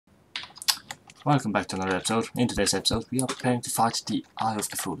Welcome back to another episode. In today's episode, we are preparing to fight the Eye of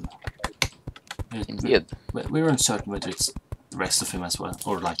Cthulu. Indeed. We're uncertain whether it's the rest of him as well,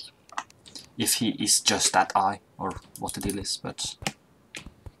 or like, if he is just that eye, or what the deal is, but...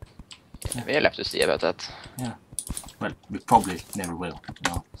 Yeah. We'll have to see about that. Yeah. Well, we probably never will,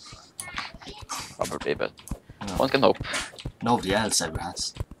 no. Probably, but No. one can hope. Nobody else ever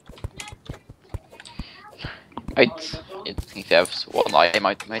has. If you have one eye,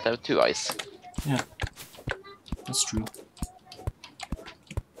 might have two eyes. Yeah. That's true.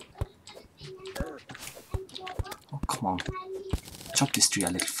 Oh, come on. Chop this tree a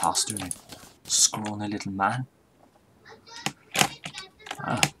little faster, you scrawny little man.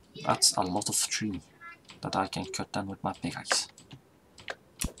 Ah, that's a lot of tree that I can cut down with my pickaxe.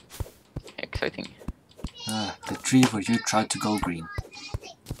 Exciting. The tree where you tried to go green.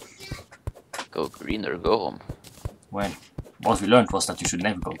 Go green or go home. Well, what we learned was that you should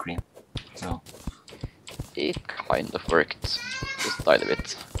never go green. So, It kind of worked. Just died a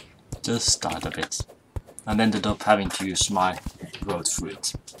bit. just died a bit. And ended up having to use my road through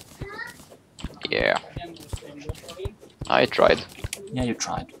it. Yeah. I tried. Yeah, you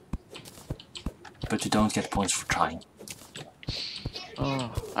tried. But you don't get points for trying.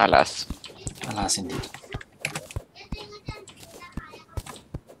 Oh, alas. Alas, indeed.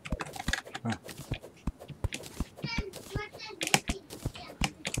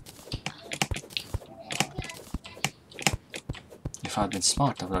 If I'd been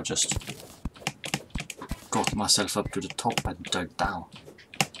smart, I would have just got myself up to the top and dug down.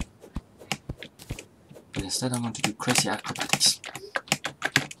 But instead I'm going to do crazy acrobatics.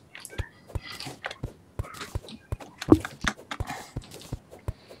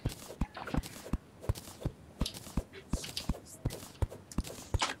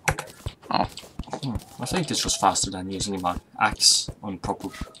 Oh, I think this was faster than using my axe on proper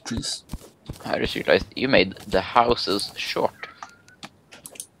trees. I just realized you made the houses short.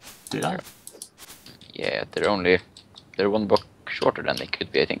 Did I? Yeah, they're one block shorter than they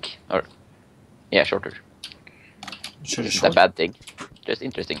could be, I think. Or yeah, shorter. Sure, Isn't a bad thing. Just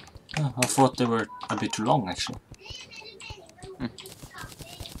interesting. Yeah, I thought they were a bit too long, actually.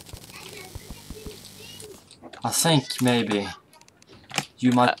 I think maybe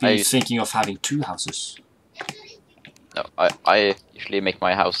you might be thinking of having two houses. No, I usually make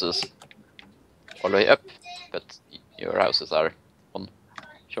my houses all the way up, but your houses are one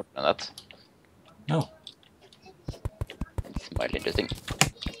shorter than that. No. It's mildly interesting.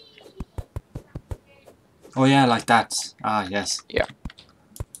 Oh yeah, like that. Ah, yes. Yeah.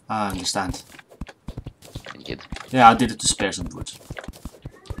 I understand. Indeed. Yeah, I did it to spare some wood.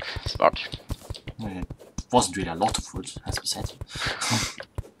 Smart. It wasn't really a lot of wood, as we said.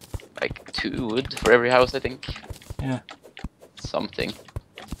 Like 2 wood for every house, I think. Yeah. Something.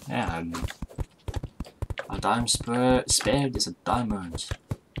 Yeah, a dime spared is a dime earned.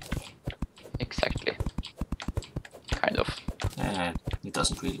 Exactly. Kind of. Yeah, it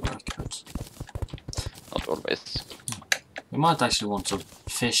doesn't really work, but Not always. we might actually want some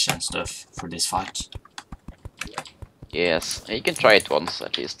fish and stuff for this fight. Yes, you can try it once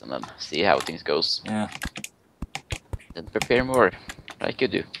at least and then see how things goes. Yeah. Then prepare more, like you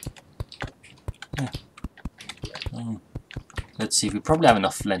do. Let's see, we probably have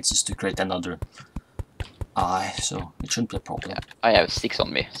enough lenses to create another eye, so it shouldn't be a problem. Yeah, I have 6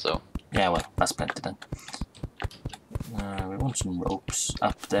 on me, so Yeah, well, that's plenty then. We want some ropes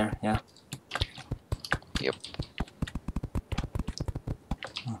up there, yeah. yep.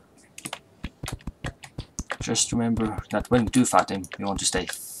 Just remember that when we do fight him, we want to stay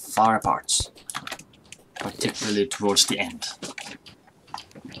far apart. Particularly towards the end.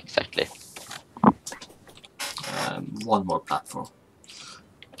 Exactly. One more platform,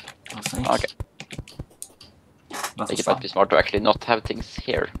 I think. Okay. That I think was it might fun. be smart to actually not have things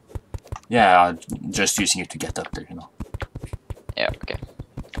here. Yeah, just using it to get up there, you know. Yeah, okay.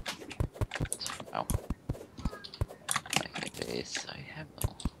 Now. My base I have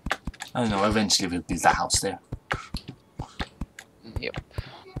no. I don't know, eventually we'll build a house there. Yep.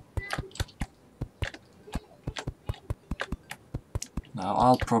 Now,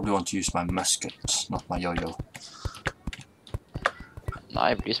 I'll probably want to use my musket, not my yo-yo. Now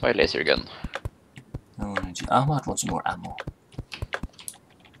I use my laser gun. No energy. I might want some more ammo.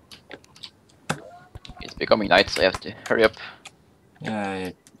 It's becoming night, so I have to hurry up.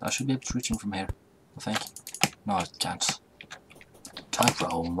 Yeah, I should be able to reach him from here, I think. No, I can't.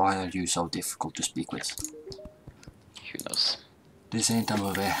 Tyrone, why are you so difficult to speak with? Who knows? This ain't a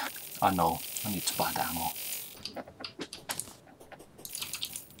movie. I know, I need to buy the ammo.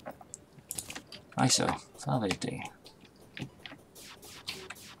 Eyesore, vad vet du?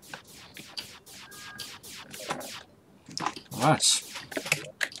 Alright.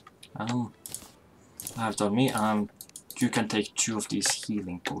 I've done me. You can take 2 of these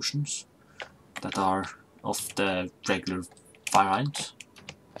healing potions that are of the regular variant.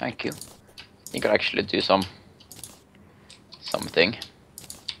 Thank you. You could actually do something.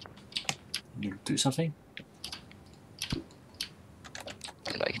 You do something?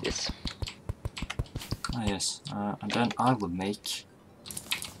 Like this. Ah yes. And then I will make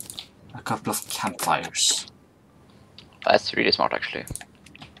a couple of campfires. That's really smart, actually.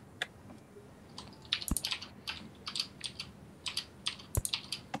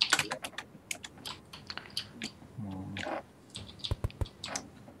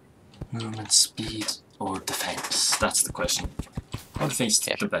 Movement speed or defense? That's the question. What defense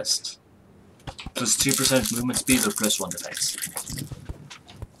is the best? Plus 3% movement speed or plus 1 defense?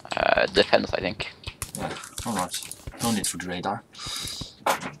 Defense, I think. Yeah, alright. No need for the radar.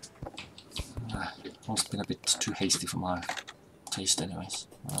 Must have been a bit too hasty for my taste anyways.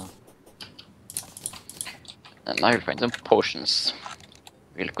 And now you'll find some potions.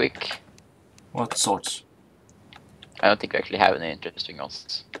 Real quick. What sorts? I don't think we actually have any interesting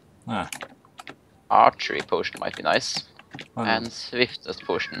ones. Yeah. Archery potion might be nice. Well, And swiftness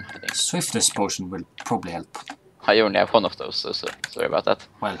potion, I think. Swiftness potion will probably help. I only have one of those, so sorry about that.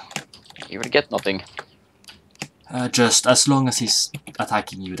 Well, You will get nothing. just as long as he's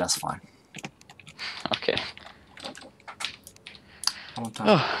attacking you, that's fine. Okay. I want to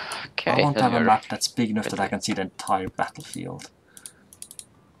have, Okay. I want to have a map that's big enough that I can see the entire battlefield.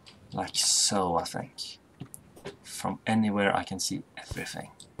 Like so, I think. From anywhere I can see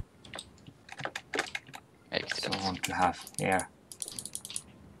everything. Excellent. So I want to have here.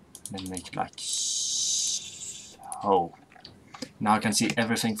 Then make it like so. Now I can see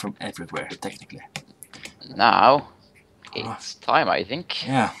everything from everywhere, technically. Now, it's time, I think.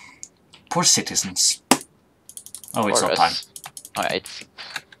 Yeah. Poor citizens. Oh, it's For not time. us. Oh, yeah, it's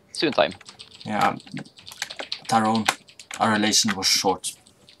soon time. Yeah. Tyrone, our relation was short,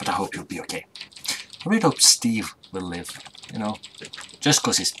 but I hope you'll be okay. I really hope Steve will live, you know, just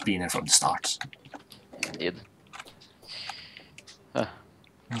because he's been there from the start. Indeed.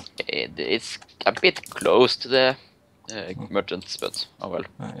 It's a bit close to the merchants, but oh well.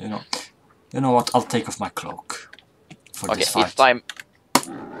 You know what? I'll take off my cloak for this fight. It's time.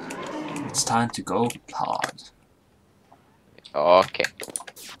 It's time to go hard. Okay.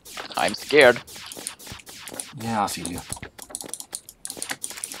 I'm scared. Yeah, I feel you.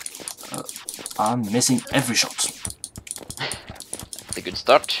 I'm missing every shot. It's a good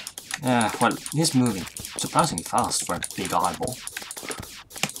start. Yeah, well, he's moving surprisingly fast for a big eyeball.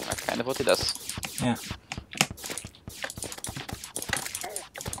 That's kind of what he does. Yeah.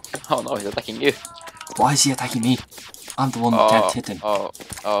 Oh no, he's attacking you. Why is he attacking me? I'm the one that can't hit him. Oh,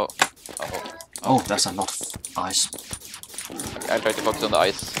 that's a lot of ice. Okay, I'll try to focus on the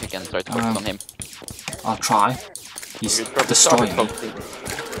ice. You can try to focus on him. I'll try. He's destroying me.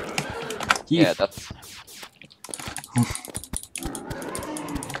 Yeah, that's...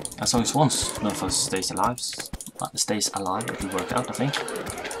 As long as one of us stays alive, it will work out, I think.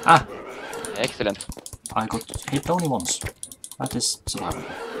 Ah! Excellent. I got hit only once. That is survivable.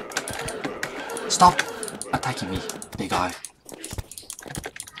 Stop attacking me, big eye.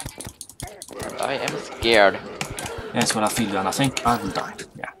 I am scared. Yes, well, I feel you, and I think I will die.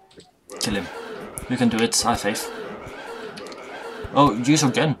 Yeah. Kill him. You can do it, I have faith. Oh, use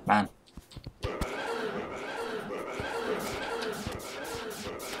your gun, man.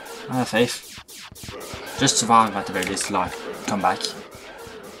 I have faith. Just survive at the very least, life. Come back.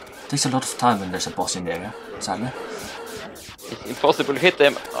 Takes a lot of time when there's a boss in the area, sadly. It's impossible to hit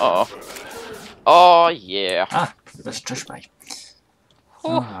them. Oh. Oh, yeah. Ah, there's a trash bag.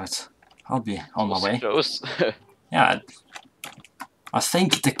 Alright. I'll be on my way. Close. Yeah. I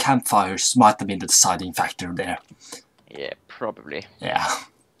think the campfires might have been the deciding factor there. Yeah, probably. Yeah.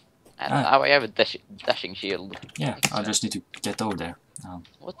 And now I have a dashing shield. Yeah, I just need to get over there.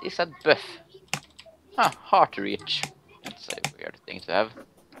 What is that buff? Ah, heart reach. That's a weird thing to have.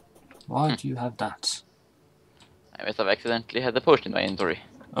 Why do you have that? I must have accidentally had the potion in my inventory.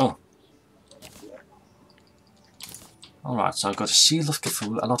 Oh. Alright, so I got a Shield of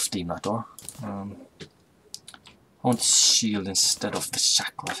Cthulhu, a lot of Demon Door. I want shield instead of the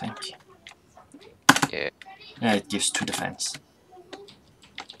shackle, I think. Yeah. Yeah, it gives 2 defense.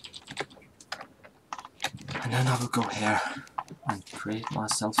 And then I will go here and create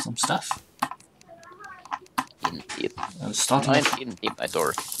myself some stuff. Indeed. Starting off, 19 Demon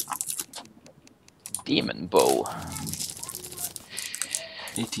Door. Demon Bow.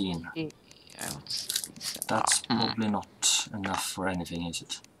 18. Yeah, That's probably not enough for anything, is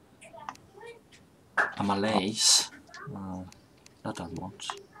it? A malaise. That I want.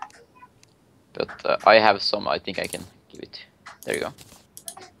 But I have some. I think I can give it. There you go.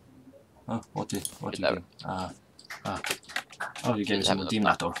 Oh, what you Should doing? Oh, you gave me Should some have demon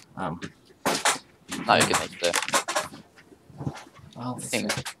enough or Now you can make the oh, thing.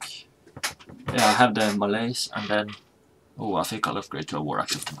 Yeah, I have the Malays, and then oh, I think I'll upgrade to a War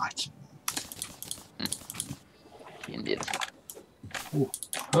Axe of the Night. Indeed. Ooh,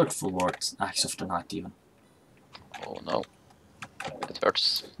 hurtful War Axe of the Night even. Oh no, it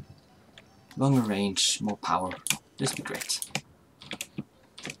hurts. Longer range, more power. This would be great.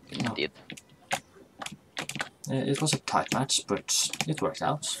 Indeed. It was a tight match, but it worked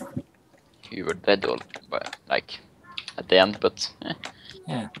out. You were dead all, but like at the end, but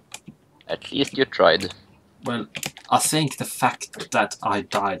Yeah. at least you tried. Well, I think the fact that I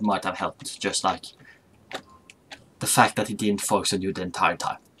died might have helped. Just like the fact that he didn't focus on you the entire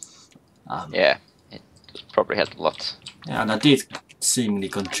time. Yeah, it probably helped a lot. Yeah, and I did seemingly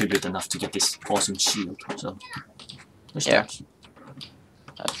contribute enough to get this awesome shield. So yeah,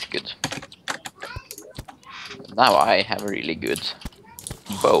 that's good. Now I have a really good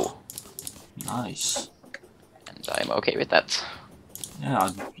bow. Nice. And I'm okay with that. Yeah,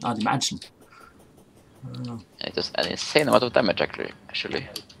 I'd imagine. And it does an insane amount of damage actually.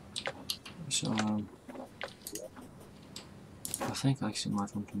 So I think I actually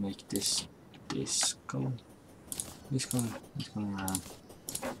might want to make this color. This color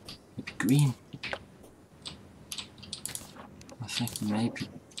maybe green. I think maybe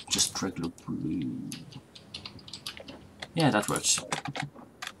just regular blue. Yeah, that works.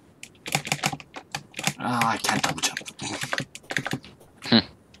 I can't double jump.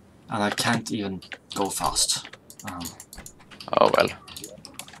 And I can't even go fast. Oh well.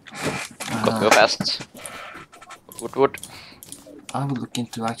 Got to go fast. Wood. I will look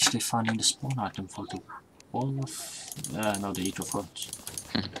into actually finding the spawn item for the wall of... no, the Eater front.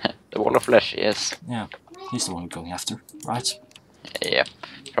 The wall of flesh, yes. Yeah, he's the one we're going after, right? Yeah,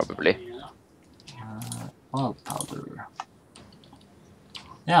 probably. Oil powder.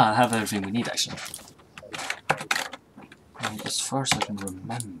 Yeah, I have everything we need actually. And as far as I can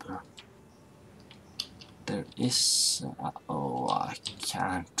remember, there is... oh, I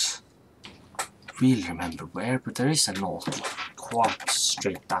can't really remember where, but there is a note quite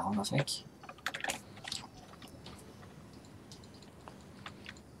straight down, I think.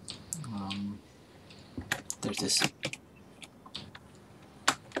 There it is.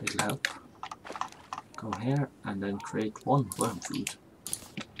 It'll help. Go here and then create one worm food.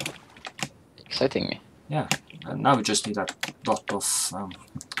 Exciting. Yeah, and now we just need a lot of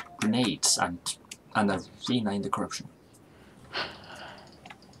grenades and an arena in the corruption.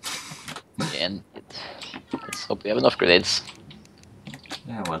 And let's hope we have enough grenades.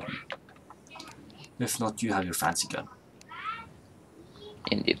 Yeah, well, if not, you have your fancy gun.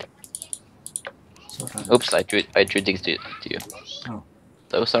 Indeed. So Oops, I threw things to you. Oh.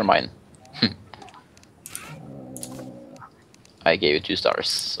 Those are mine. I gave you 2 stars,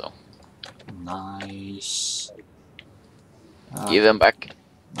 so... Nice. Give them back.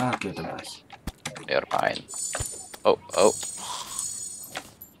 I'll give them back. They're mine. Oh.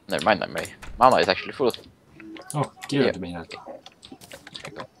 Never mind, my mana is actually full. Oh, give it to me now.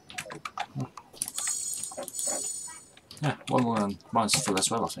 Yeah, one more and mine's full as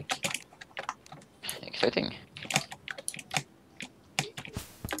well, I think. Exciting.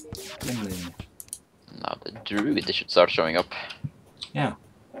 Now the druid should start showing up. Yeah,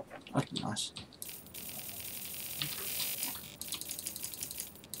 that'd be nice.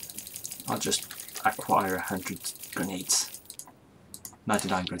 I'll just acquire 100 grenades.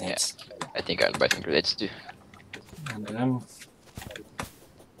 99 grenades. Yeah, I think I'll buy some grenades too. And then...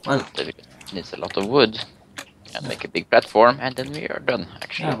 well... It needs a lot of wood. And make a big platform, and then we are done,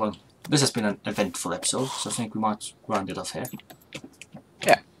 actually. Yeah, well, this has been an eventful episode, so I think we might round it off here.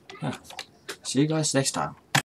 Yeah. See you guys next time.